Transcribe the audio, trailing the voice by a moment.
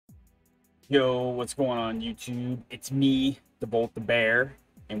Yo, what's going on YouTube? It's me, the Bolt the Bear,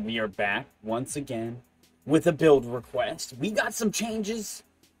 and we are back once again with a build request. We got some changes.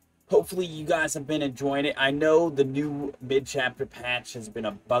 Hopefully you guys have been enjoying it. I know the new mid-chapter patch has been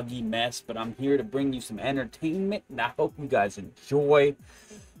a buggy mess, but I'm here to bring you some entertainment, and I hope you guys enjoy.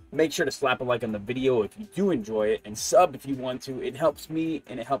 Make sure to slap a like on the video if you do enjoy it, and sub if you want to. It helps me,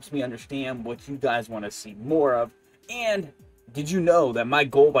 and it helps me understand what you guys want to see more of. And did you know that my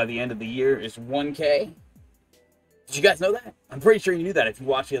goal by the end of the year is 1K? Did you guys know that? I'm pretty sure you knew that if you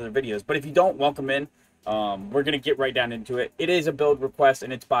watch the other videos. But if you don't, welcome in. We're going to get right down into it. It is a build request,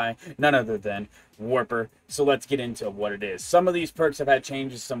 and it's by none other than Warper. So let's get into what it is. Some of these perks have had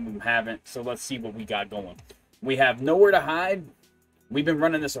changes, some of them haven't. So let's see what we got going. We have Nowhere to Hide. We've been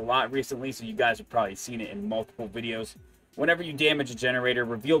running this a lot recently, so you guys have probably seen it in multiple videos. Whenever you damage a generator,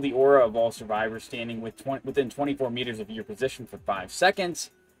 reveal the aura of all survivors standing within 24 meters of your position for 5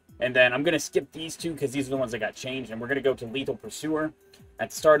 seconds. And then I'm going to skip these two because these are the ones that got changed. And we're going to go to Lethal Pursuer.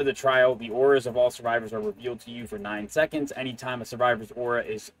 At the start of the trial, the auras of all survivors are revealed to you for 9 seconds. Anytime a survivor's aura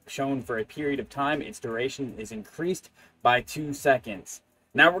is shown for a period of time, its duration is increased by 2 seconds.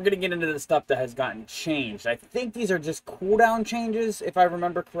 Now we're going to get into the stuff that has gotten changed. I think these are just cooldown changes, if I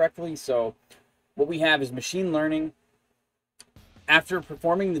remember correctly. So what we have is Machine Learning. After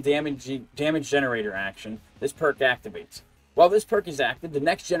performing the damage generator action, this perk activates. While this perk is active, the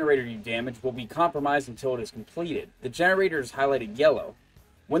next generator you damage will be compromised until it is completed. The generator is highlighted yellow.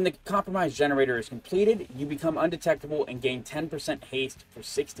 When the compromised generator is completed, you become undetectable and gain 10% haste for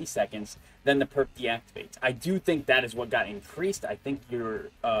 60 seconds. Then the perk deactivates. I do think that is what got increased. I think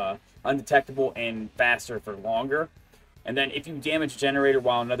you're undetectable and faster for longer. And then if you damage generator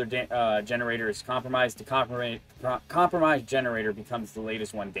while another generator is compromised, the compromised generator becomes the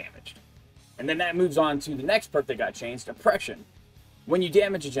latest one damaged. And then that moves on to the next perk that got changed, Oppression. When you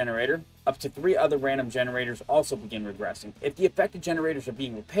damage a generator, up to 3 other random generators also begin regressing. If the affected generators are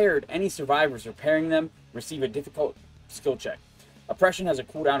being repaired, any survivors repairing them receive a difficult skill check. Oppression has a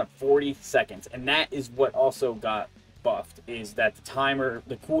cooldown of 40 seconds, and that is what also got buffed, is that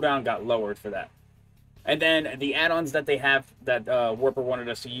the cooldown got lowered for that. And then the add-ons that they have that Warper wanted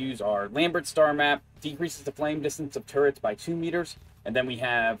us to use are Lambert Star Map, decreases the flame distance of turrets by 2 meters. And then we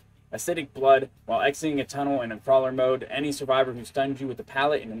have Acidic Blood. While exiting a tunnel in a crawler mode, any survivor who stuns you with a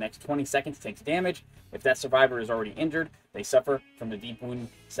pallet in the next 20 seconds takes damage. If that survivor is already injured, they suffer from the Deep Wound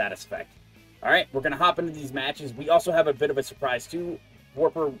status effect. Alright, we're going to hop into these matches. We also have a bit of a surprise too.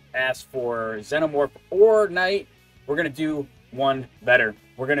 Warper asked for Xenomorph or Knight. We're going to do one better.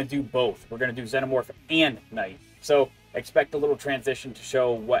 We're going to do both. We're going to do Xenomorph and Knight. So expect a little transition to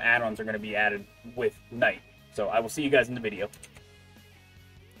show what add-ons are going to be added with Knight. So I will see you guys in the video.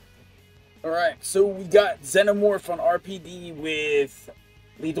 Alright, so we got Xenomorph on RPD with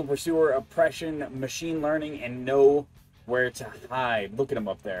Lethal Pursuer, Oppression, Machine Learning, and Nowhere to Hide. Look at them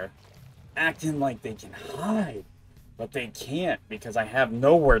up there. Acting like they can hide. But they can't because I have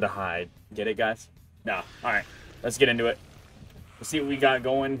nowhere to hide. Get it, guys? No. Alright, let's get into it. Let's see what we got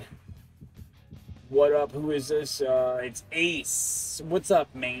going. What up? Who is this? It's Ace. What's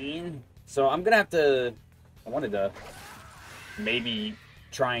up, man? So I'm gonna have to... I wanted to maybe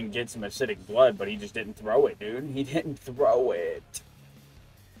try and get some acidic blood, but he just didn't throw it, dude. He didn't throw it.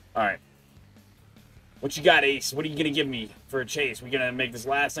 Alright. What you got, Ace? What are you gonna give me for a chase? We gonna make this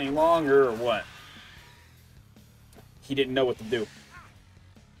last any longer, or what? He didn't know what to do.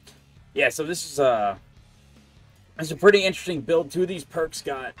 Yeah, so this is it's a pretty interesting build. 2 of these perks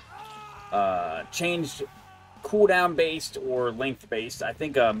got changed cooldown based or length based. I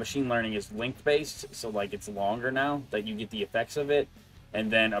think Machine Learning is length based, so like it's longer now that you get the effects of it.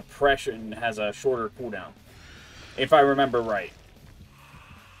 And then Oppression has a shorter cooldown, if I remember right.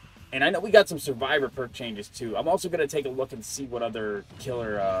 And I know we got some Survivor perk changes too. I'm also going to take a look and see what other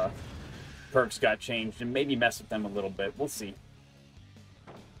killer perks got changed and maybe mess with them a little bit. We'll see.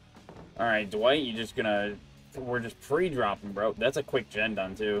 Alright, Dwight, you just gonna... We're just pre-dropping, bro. That's a quick gen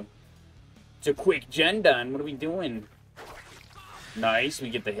done, too. It's a quick gen done. What are we doing? Nice. We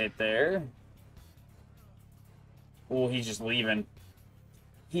get the hit there. Oh, he's just leaving.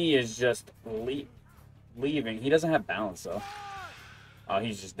 He is just leaving. He doesn't have balance, though. Oh,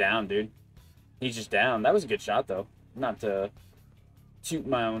 he's just down, dude. He's just down. That was a good shot, though. Not to toot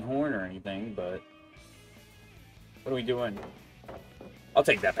my own horn or anything, but... What are we doing? I'll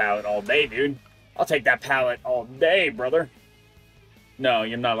take that pallet all day, dude. I'll take that pallet all day, brother. No,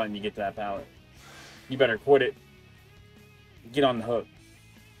 you're not letting me get to that pallet. You better quit it. Get on the hook.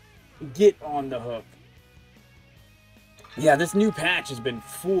 Get on the hook. Yeah, this new patch has been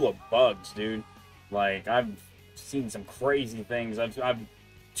full of bugs, dude. Like, I've seen some crazy things. I've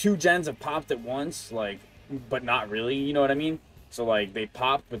 2 gens have popped at once, like, but not really, you know what I mean? So, like, they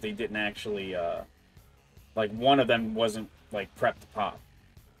popped, but they didn't actually, like, one of them wasn't, like, prepped to pop.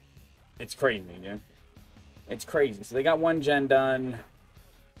 It's crazy, dude. It's crazy. So they got 1 gen done.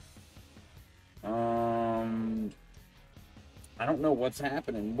 I don't know what's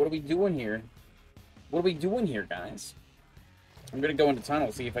happening. What are we doing here? What are we doing here, guys? I'm gonna go into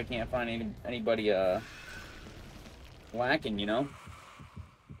tunnel, see if I can't find anybody, lacking, you know?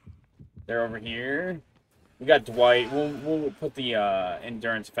 They're over here. We got Dwight. We'll put the,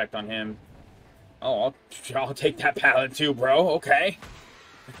 endurance effect on him. Oh, I'll take that pallet too, bro. Okay.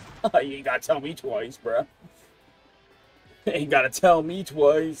 You ain't gotta tell me twice, bro. Ain't gotta tell me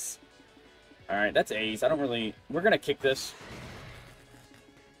twice. Alright, that's Ace. I don't really... We're gonna kick this.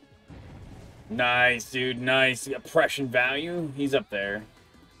 Nice, dude. Nice. Oppression value. He's up there.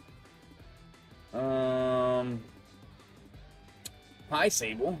 Hi,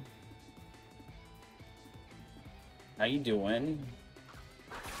 Sable. How you doing?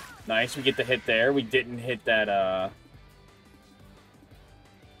 Nice. We get the hit there. We didn't hit that,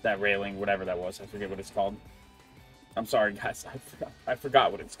 that railing, whatever that was. I forget what it's called. I'm sorry, guys. I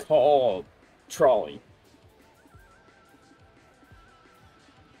forgot what it's called. Trolley.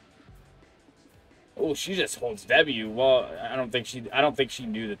 Oh, she just holds W. Well, I don't think she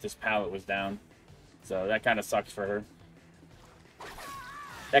knew that this pallet was down. So that kind of sucks for her.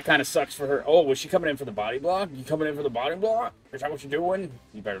 That kind of sucks for her. Oh, was she coming in for the body block? You coming in for the body block? Is that what you're doing?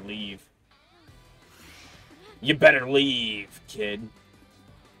 You better leave. You better leave, kid.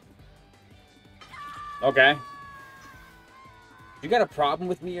 Okay. You got a problem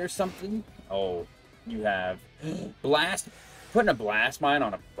with me or something? Oh, you have. Blast. Putting a blast mine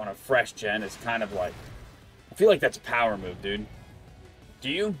on a fresh gen is kind of like... I feel like that's a power move, dude. Do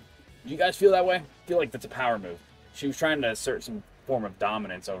you? Do you guys feel that way? I feel like that's a power move. She was trying to assert some form of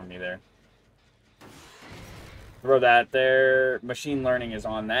dominance over me there. Throw that there. Machine learning is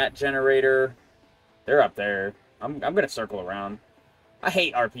on that generator. They're up there. I'm gonna circle around. I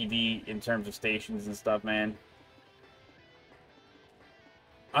hate RPD in terms of stations and stuff, man.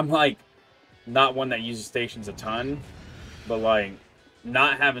 I'm like not one that uses stations a ton, but like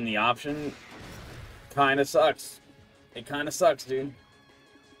not having the option kind of sucks. It kind of sucks, dude.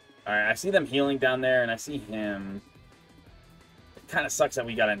 All right, I see them healing down there, and I see him. It kind of sucks that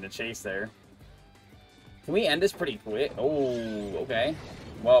we got into chase there. Can we end this pretty quick? Oh, okay.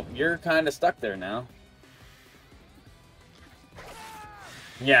 Well, you're kind of stuck there now.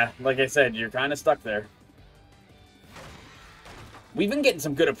 Yeah, like I said, you're kind of stuck there. We've been getting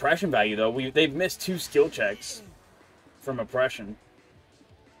some good oppression value, though. They've missed 2 skill checks from oppression.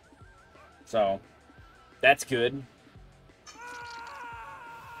 So, that's good.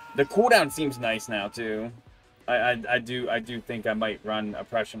 The cooldown seems nice now, too. I do think I might run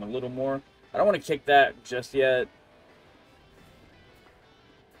oppression a little more. I don't want to kick that just yet.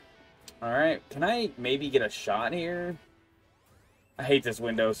 Alright, can I maybe get a shot here? I hate this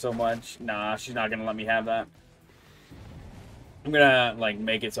window so much. Nah, she's not gonna let me have that. I'm gonna, like,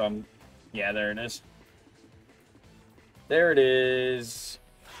 make it so I'm... Yeah, there it is. There it is.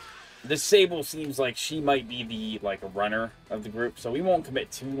 This Sable seems like she might be the, like, runner of the group, so we won't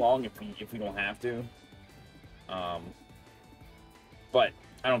commit too long if we don't have to. But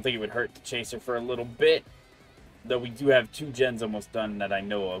I don't think it would hurt to chase her for a little bit. Though we do have 2 gens almost done that I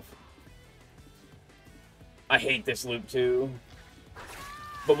know of. I hate this loop, too.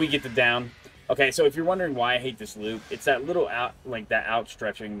 But we get the down. Okay, so if you're wondering why I hate this loop, it's that little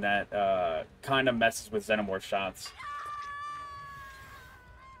outstretching that kind of messes with Xenomorph shots.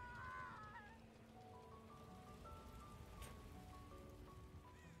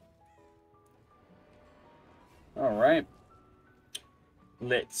 All right.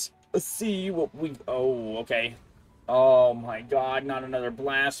 Let's see what we... Oh, okay. Oh my god, not another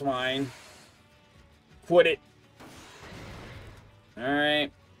blast mine. Quit it.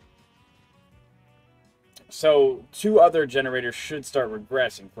 Alright. So, 2 other generators should start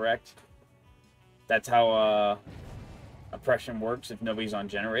regressing, correct? That's how oppression works if nobody's on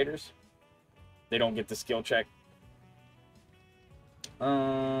generators. They don't get the skill check.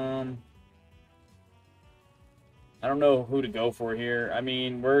 I don't know who to go for here. I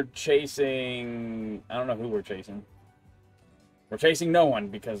mean, we're chasing... I don't know who we're chasing. We're chasing no one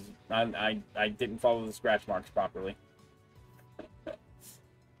because I didn't follow the scratch marks properly.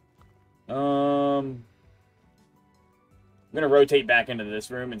 I'm going to rotate back into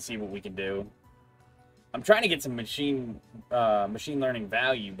this room and see what we can do. I'm trying to get some machine learning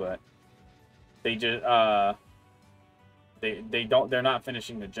value, but they just... They're not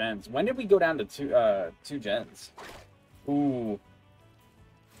finishing the gens. When did we go down to two gens? Ooh.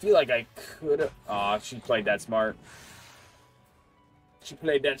 feel like I could have... Aw, she played that smart. She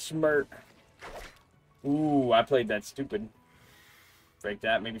played that smart. Ooh, I played that stupid. Break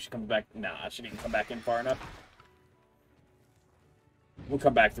that. Maybe she comes back. Nah, she didn't come back in far enough. We'll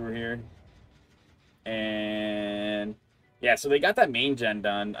come back through here. And... yeah, so they got that main gen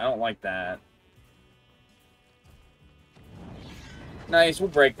done. I don't like that. Nice, we'll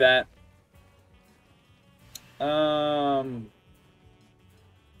break that. How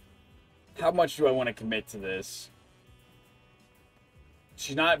much do I want to commit to this?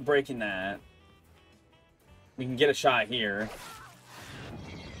 She's not breaking that. We can get a shot here.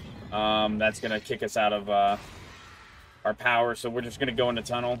 That's going to kick us out of our power, so we're just going to go in the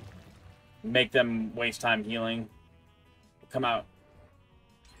tunnel. Make them waste time healing. Come out.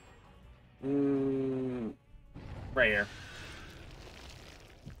 Right here.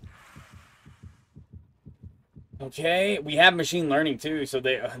 Okay, we have machine learning too, so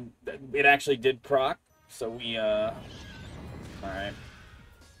they it actually did proc. So we all right.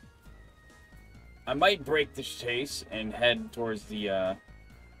 I might break this chase and head towards the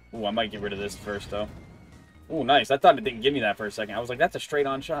ooh, I might get rid of this first though. Ooh, nice. I thought it didn't give me that for a second. I was like, that's a straight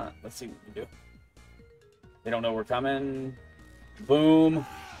on shot. Let's see what we do. They don't know we're coming. Boom.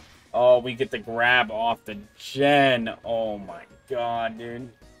 Oh, we get the grab off the gen. Oh my god,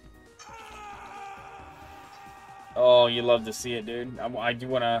 dude. Oh, you love to see it, dude. I do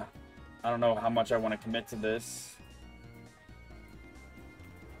want to... I don't know how much I want to commit to this.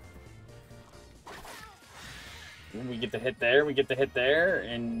 We get the hit there. We get the hit there.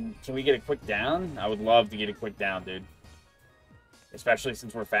 And can we get a quick down? I would love to get a quick down, dude. Especially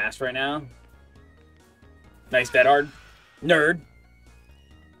since we're fast right now. Nice dead hard. Nerd.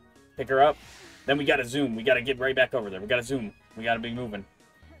 Pick her up. Then we got to zoom. We got to get right back over there. We got to zoom. We got to be moving.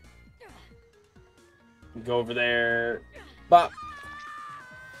 Go over there. Bop.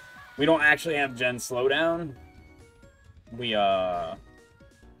 We don't actually have gen slowdown. We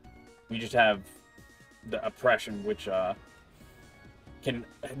just have the oppression, which can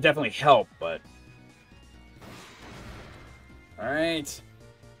definitely help, but alright.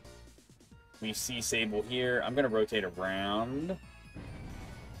 We see Sable here. I'm gonna rotate around.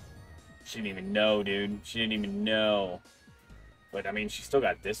 She didn't even know, dude. She didn't even know. But I mean, she still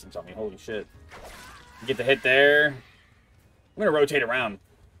got distance on me. Holy shit. Get the hit there. I'm gonna rotate around.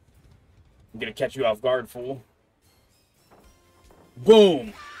 I'm gonna catch you off guard, fool.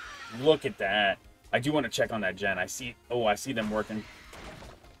 Boom! Look at that. I do want to check on that gen. I see... oh, I see them working.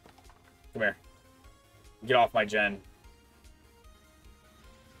 Come here. Get off my gen.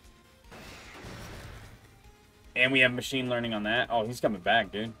 And we have machine learning on that. Oh, he's coming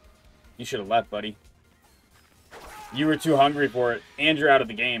back, dude. You should have left, buddy. You were too hungry for it. And you're out of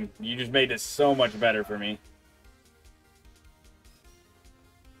the game. You just made this so much better for me.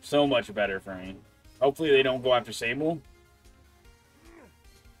 So much better for me. Hopefully they don't go after Sable.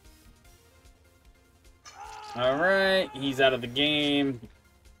 Alright. He's out of the game.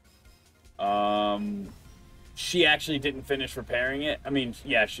 She actually didn't finish repairing it. I mean,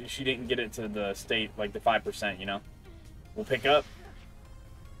 yeah, she didn't get it to the state, like the 5%, you know. We'll pick up.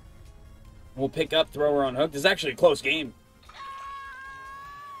 We'll pick up, throw her on hook. This is actually a close game.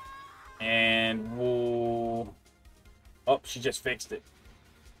 And we'll... oh, she just fixed it.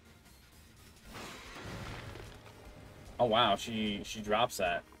 Oh, wow. She drops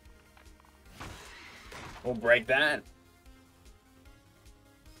that. We'll break that.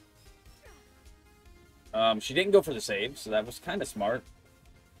 She didn't go for the save, so that was kind of smart.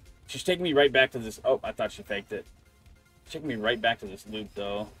 She's taking me right back to this... oh, I thought she faked it. She's taking me right back to this loop,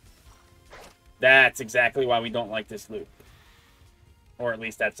 though. That's exactly why we don't like this loop. Or at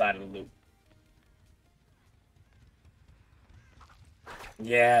least that side of the loop.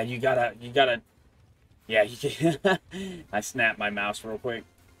 Yeah, you gotta... yeah, you can... I snapped my mouse real quick.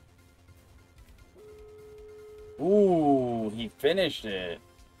 Ooh, he finished it.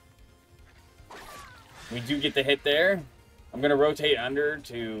 We do get the hit there. I'm gonna rotate under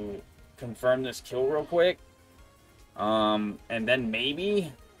to confirm this kill real quick. And then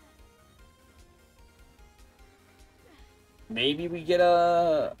maybe we get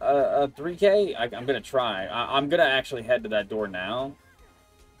a 3K. I'm gonna try. I'm gonna actually head to that door now.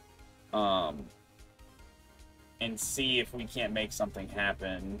 And see if we can't make something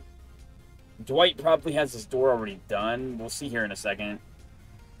happen. Dwight probably has his door already done. We'll see here in a second.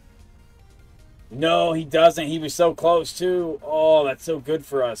 No, he doesn't. He was so close, too. Oh, that's so good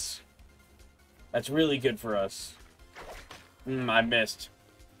for us. That's really good for us. I missed.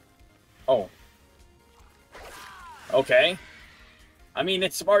 Oh. Okay. I mean,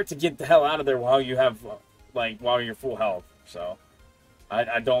 it's smart to get the hell out of there while you have, like, while you're full health. So,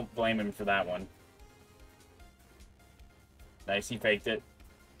 I don't blame him for that one. Nice, he faked it.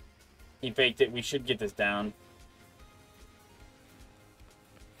 He faked it. We should get this down.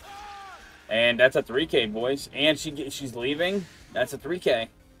 And that's a 3K, boys. And she's leaving. That's a 3K.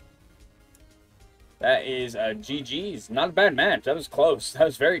 That is a GG's. Not a bad match. That was close. That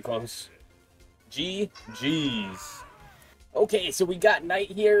was very close. GG's. Okay, so we got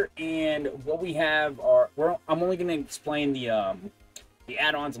Knight here, and what we have are... I'm only going to explain the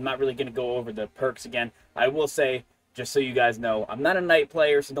add-ons. I'm not really going to go over the perks again. I will say, just so you guys know, I'm not a Knight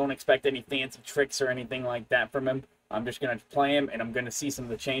player, so don't expect any fancy tricks or anything like that from him. I'm just going to play him, and I'm going to see some of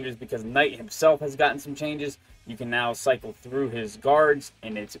the changes, because Knight himself has gotten some changes. You can now cycle through his guards,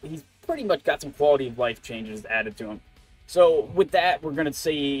 and he's pretty much got some quality of life changes added to him. So with that, we're going to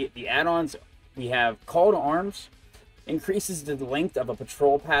see the add-ons. We have Call to Arms. Increases the length of a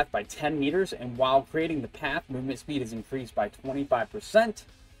patrol path by 10 meters, and while creating the path, movement speed is increased by 25%.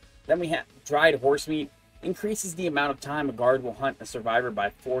 Then we have Dried Horsemeat. Increases the amount of time a guard will hunt a survivor by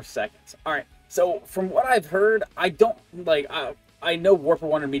 4 seconds. Alright, so from what I've heard, I don't, like, I know Warper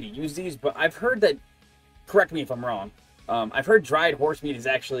wanted me to use these, but I've heard that, correct me if I'm wrong, I've heard Dried Horsemeat is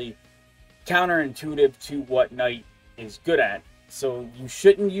actually counterintuitive to what Knight is good at. So you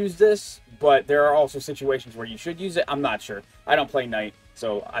shouldn't use this, but there are also situations where you should use it. I'm not sure. I don't play Knight,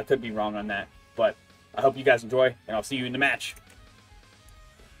 so I could be wrong on that. But I hope you guys enjoy, and I'll see you in the match.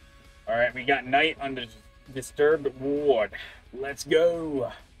 Alright, we got Knight on the Disturbed Ward. Let's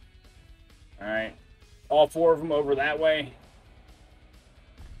go. Alright. All 4 of them over that way.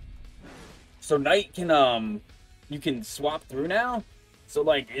 So Knight can, you can swap through now? So,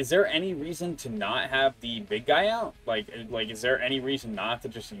 like, is there any reason to not have the big guy out? Like, is there any reason not to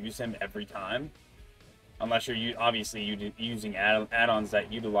just use him every time? Unless you're obviously using add-ons that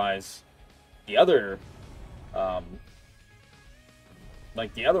utilize the other,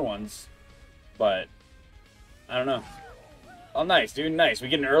 like the other ones. But I don't know. Oh, nice, dude, nice. We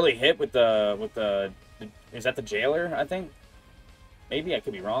get an early hit with the is that the jailer? I think. Maybe I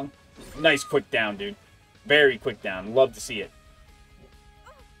could be wrong. Nice quick down, dude. Very quick down. Love to see it.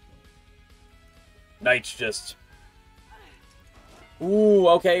 Knight's just... Ooh,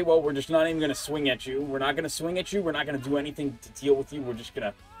 okay, well, we're just not even going to swing at you. We're not going to swing at you. We're not going to do anything to deal with you. We're just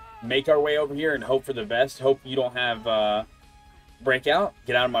going to make our way over here and hope for the best. Hope you don't have breakout.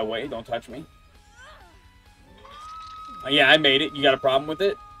 Get out of my way. Don't touch me. Yeah, I made it. You got a problem with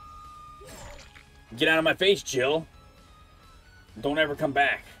it? Get out of my face, Jill. Don't ever come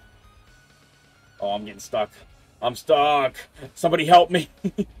back. Oh, I'm getting stuck. I'm stuck. Somebody help me.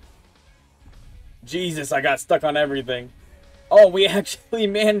 Jesus, I got stuck on everything. Oh, we actually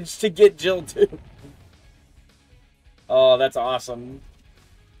managed to get Jill, too. Oh, that's awesome.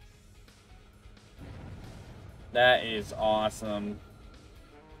 That is awesome.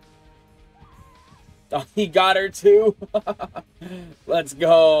 Oh, he got her, too. Let's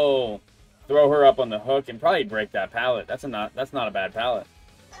go. Throw her up on the hook and probably break that pallet. That's not a bad pallet.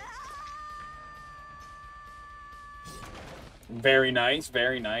 Very nice,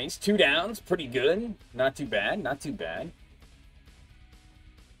 very nice. 2 downs, pretty good. Not too bad, not too bad.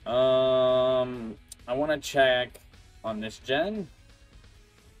 I want to check on this gen.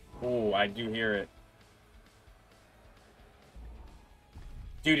 Oh, I do hear it.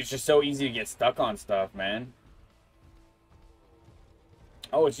 Dude, it's just so easy to get stuck on stuff, man.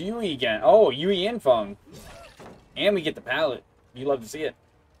 Oh, it's Yui again. Oh, Yui and Fung. And we get the pallet. You love to see it.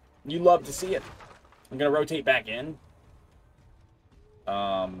 You love to see it. I'm going to rotate back in.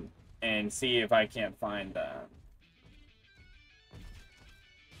 And see if I can't find,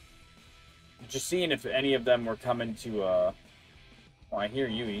 just seeing if any of them were coming to, oh, I hear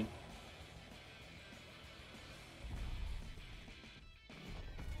Yui.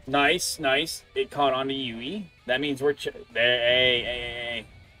 Nice, nice. It caught on to Yui. That means we're, hey.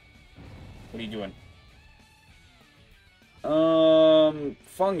 What are you doing?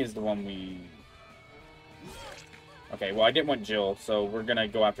 Fung is the one we... Okay, well, I didn't want Jill, so we're gonna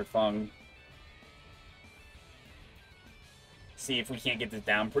go after Fung. See if we can't get this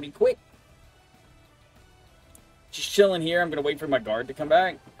down pretty quick. Just chilling here. I'm gonna wait for my guard to come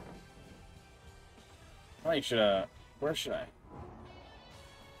back. Probably should, where should I?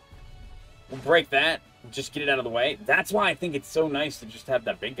 We'll break that. Just get it out of the way. That's why I think it's so nice to just have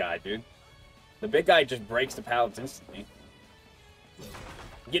that big guy, dude. The big guy just breaks the pallets instantly.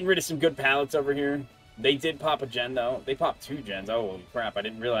 Getting rid of some good pallets over here. They did pop a gen, though. They popped 2 gens. Oh, holy crap. I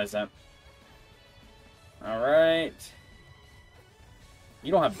didn't realize that. Alright.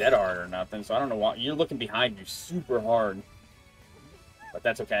 You don't have dead art or nothing, so I don't know why. You're looking behind you super hard. But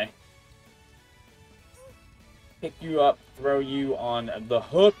that's okay. Pick you up, throw you on the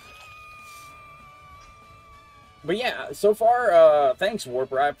hook. But yeah, so far, thanks,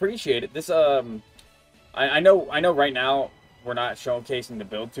 Warper. I appreciate it. This, I know right now we're not showcasing the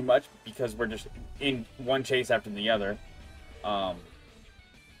build too much because we're just in one chase after the other. I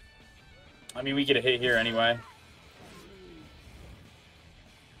mean, we get a hit here anyway.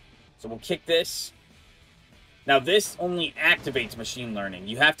 So we'll kick this. Now, this only activates machine learning.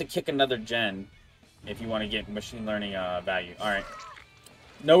 You have to kick another gen if you want to get machine learning value. All right.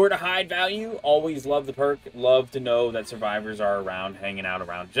 Nowhere to hide value. Always love the perk. Love to know that survivors are around, hanging out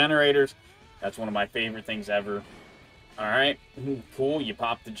around generators. That's one of my favorite things ever. All right. Cool. You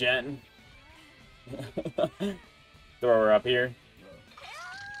pop the gen. Throw her up here.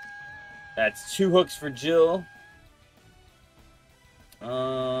 That's 2 hooks for Jill.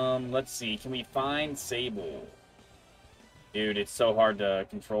 Let's see. Can we find Sable? Dude, it's so hard to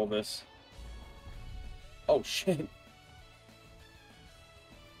control this. Oh, shit.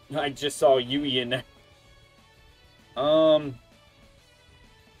 I just saw Yui in there.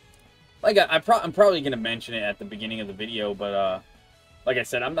 Like, I'm probably going to mention it at the beginning of the video, but, like I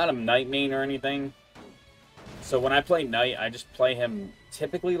said, I'm not a Knight main or anything. So when I play Knight, I just play him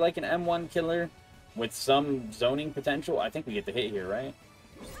typically like an M1 killer with some zoning potential. I think we get the hit here, right?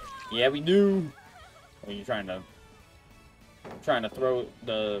 Yeah, we do. Are you trying to throw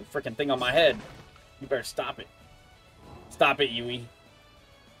the freaking thing on my head? You better stop it. Stop it, Yui.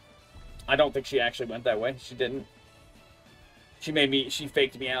 I don't think she actually went that way. She didn't. She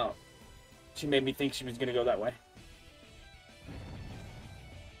faked me out. She made me think she was going to go that way.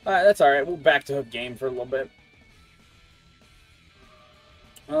 Alright, that's alright. We'll back to hook game for a little bit.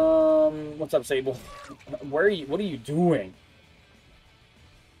 What's up, Sable? Where are you? What are you doing?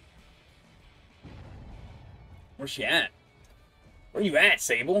 Where's she at? Where you at,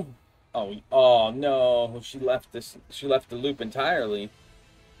 Sable? Oh no. She left the loop entirely.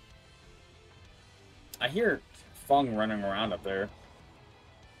 I hear Fung running around up there.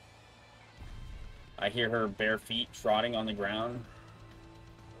 I hear her bare feet trotting on the ground.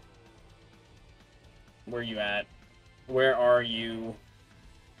 Where you at? Where are you?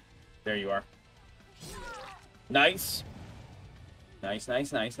 There you are. Nice. Nice,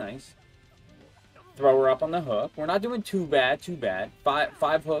 nice, nice, nice. Throw her up on the hook. We're not doing too bad, too bad.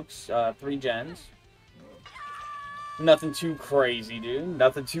 Five hooks, 3 gens. Nothing too crazy, dude.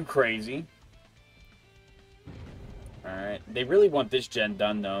 Nothing too crazy. Alright. They really want this gen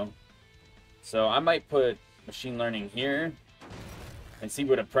done, though. So I might put machine learning here and see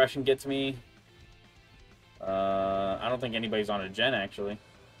what oppression gets me. I don't think anybody's on a gen, actually.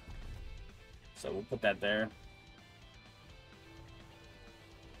 So we'll put that there.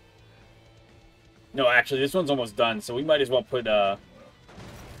 No, actually, this one's almost done, so we might as well put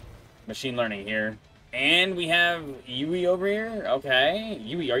machine learning here. And we have Yui over here. Okay.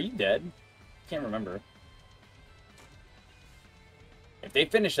 Yui, are you dead? Can't remember. If they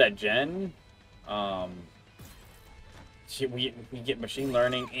finish that gen, we get machine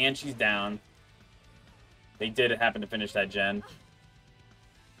learning, and she's down. They did happen to finish that gen.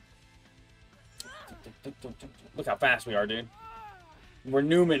 Look how fast we are, dude. We're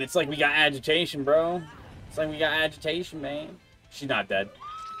Newman. It's like we got agitation, bro. It's like we got agitation, man. She's not dead.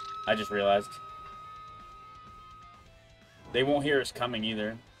 I just realized. They won't hear us coming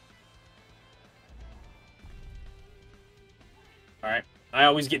either. Alright. I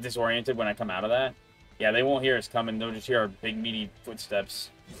always get disoriented when I come out of that. Yeah, they won't hear us coming. They'll just hear our big, meaty footsteps.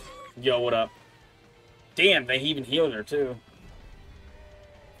 Yo, what up? Damn, they even healed her, too.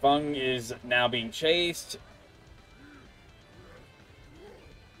 Fung is now being chased.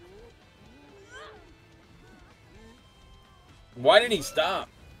 Why did he stop?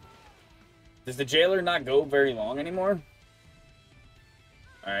 Does the jailer not go very long anymore?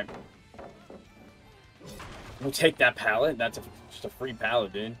 Alright. We'll take that pallet. That's just a free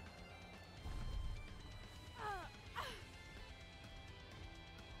pallet, dude.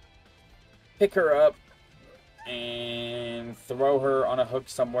 Pick her up and throw her on a hook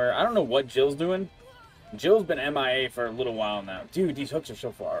somewhere. I don't know what Jill's doing. Jill's been MIA for a little while now. Dude, these hooks are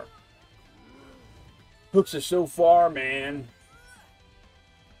so far. Hooks are so far, man.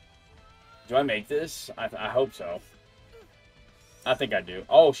 Do I make this? I hope so. I think I do.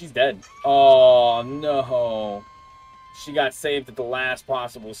 Oh, she's dead. Oh, no. She got saved at the last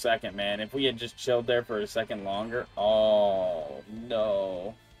possible second, man. If we had just chilled there for a second longer. Oh,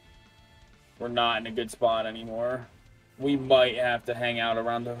 no. We're not in a good spot anymore. We might have to hang out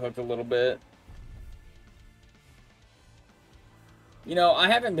around the hook a little bit. You know, I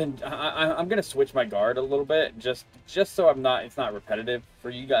haven't been... I'm going to switch my guard a little bit. Just so it's not repetitive for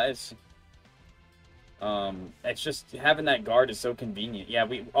you guys. It's just having that guard is so convenient. Yeah,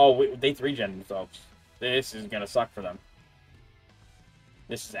 they 3-gen themselves. This is gonna suck for them.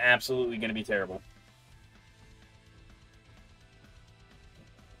 This is absolutely gonna be terrible.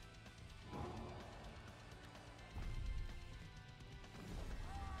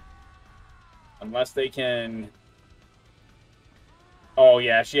 Unless they can... Oh,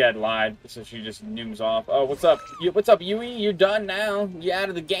 yeah, she had lied, so she just nooms off. Oh, what's up? What's up, Yui? You're done now. You're out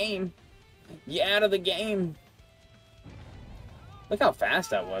of the game. You're out of the game. Look how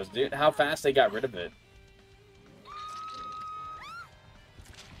fast that was, dude. How fast they got rid of it.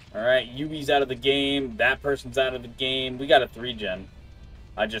 Alright, Yui's out of the game. That person's out of the game. We got a 3-gen.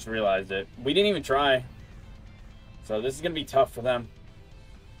 I just realized it. We didn't even try. So this is going to be tough for them.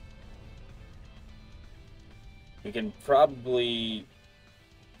 We can probably...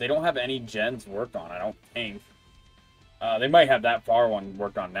 They don't have any gens worked on, I don't think. They might have that far one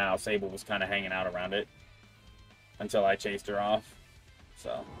worked on now. Sable was kind of hanging out around it until I chased her off.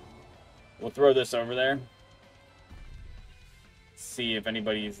 So, we'll throw this over there. See if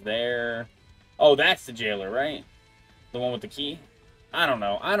anybody's there. Oh, that's the jailer, right? The one with the key? I don't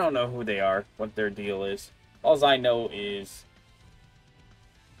know. I don't know who they are, what their deal is. All I know is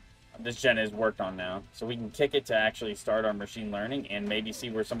this gen is worked on now. So we can kick it to actually start our machine learning and maybe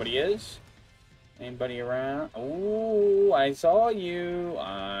see where somebody is. Anybody around? Oh, I saw you.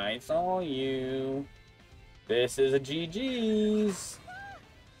 I saw you. This is a GG's.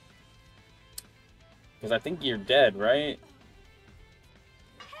 Because I think you're dead, right?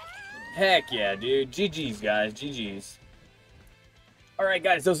 Heck yeah, dude. GG's, guys. GG's. Alright,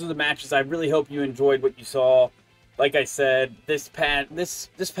 guys. Those are the matches. I really hope you enjoyed what you saw. Like I said, this patch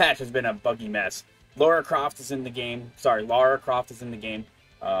has been a buggy mess. Lara Croft is in the game. Sorry, Lara Croft is in the game.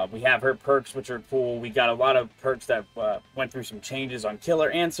 We have her perks, which are cool. We got a lot of perks that went through some changes on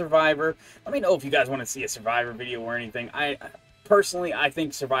Killer and Survivor. Let me know if you guys want to see a Survivor video or anything. Personally, I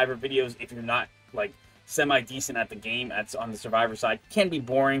think Survivor videos, if you're not like semi-decent at the game, that's on the Survivor side, can be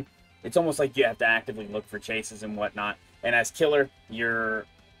boring. It's almost like you have to actively look for chases and whatnot. And as Killer, you're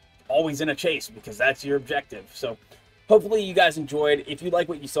always in a chase because that's your objective. So hopefully you guys enjoyed. If you like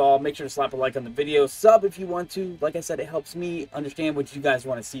what you saw, make sure to slap a like on the video. Sub if you want to. Like I said, it helps me understand what you guys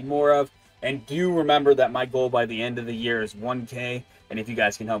want to see more of. And do remember that my goal by the end of the year is 1K. And if you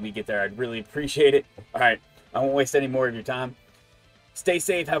guys can help me get there, I'd really appreciate it. All right, I won't waste any more of your time. Stay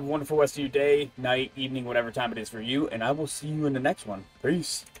safe. Have a wonderful rest of your day, night, evening, whatever time it is for you. And I will see you in the next one.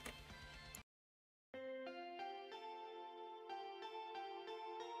 Peace.